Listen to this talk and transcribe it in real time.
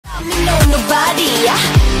stop me, no nobody.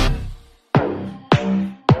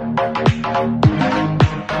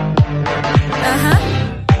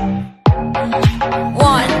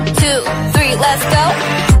 One, two, three, let's go.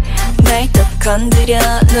 날 또 건드려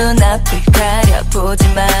눈앞을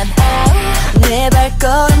가려보지만 내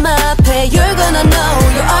발걸음 앞에 You're gonna know,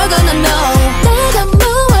 you are gonna know. 내가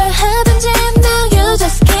뭘 하든지 now you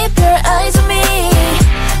just keep your eyes on me.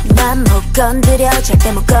 난 못 건드려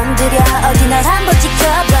절대 못 건드려 어디 날 한번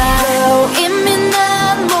지켜봐. 이미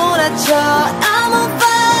난 몰아쳐 I'm on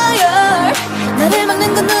fire. 나를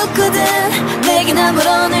막는 건 누구든 내겐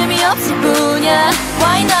아무런 의미 없을 뿐이야.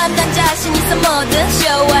 Why not 난 자신 있어 뭐든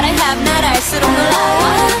Show what I have 날 알수록 놀라워.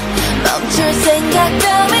 멈출 생각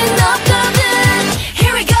따윈 없거든.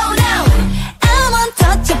 Here we go now. I'm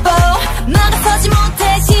untouchable. 막아서지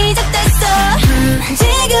못해 시작됐어.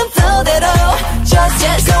 지금 flow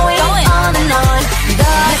just going on and on.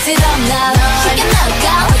 Mess it up now. 쉽게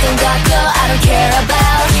나가 어떤 것도 I don't care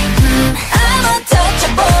about. I'm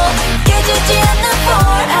untouchable. 깨지지 않는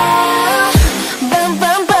for bum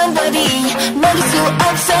bum bum body. 막을 수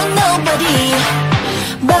없어 nobody.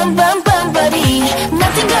 Bum bum bum body.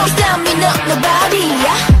 Nothing gonna stop me, no nobody.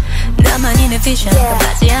 나만이 내 vision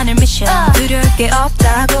끝나지 않을 mission. 두려울 게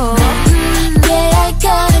없다고. Yeah I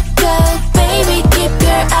gotta go baby keep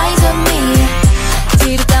your eyes on me.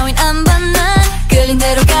 뒤로 따윈 안 봐 난 끌린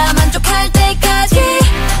대로 가 만족할 때까지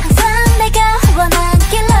항상 내가 원한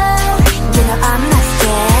길로. You know I'm not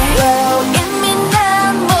scared. 이미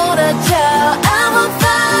난 몰아쳐 I'm on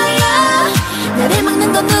fire. 나를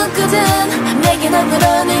막는 건 누구든 내겐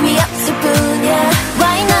아무런 의미 없을 뿐이야.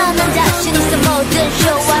 Why not 난 자신 있어 뭐든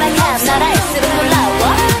Show what I have 날 알수록 놀라워.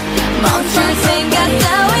 멈출 생각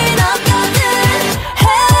따윈 없거든.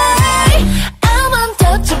 Hey I'm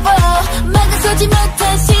untouchable. 막아서지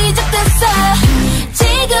못해 시작됐어.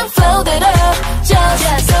 지금 flow대로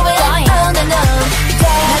just going on and on.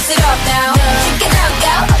 Mess it up now.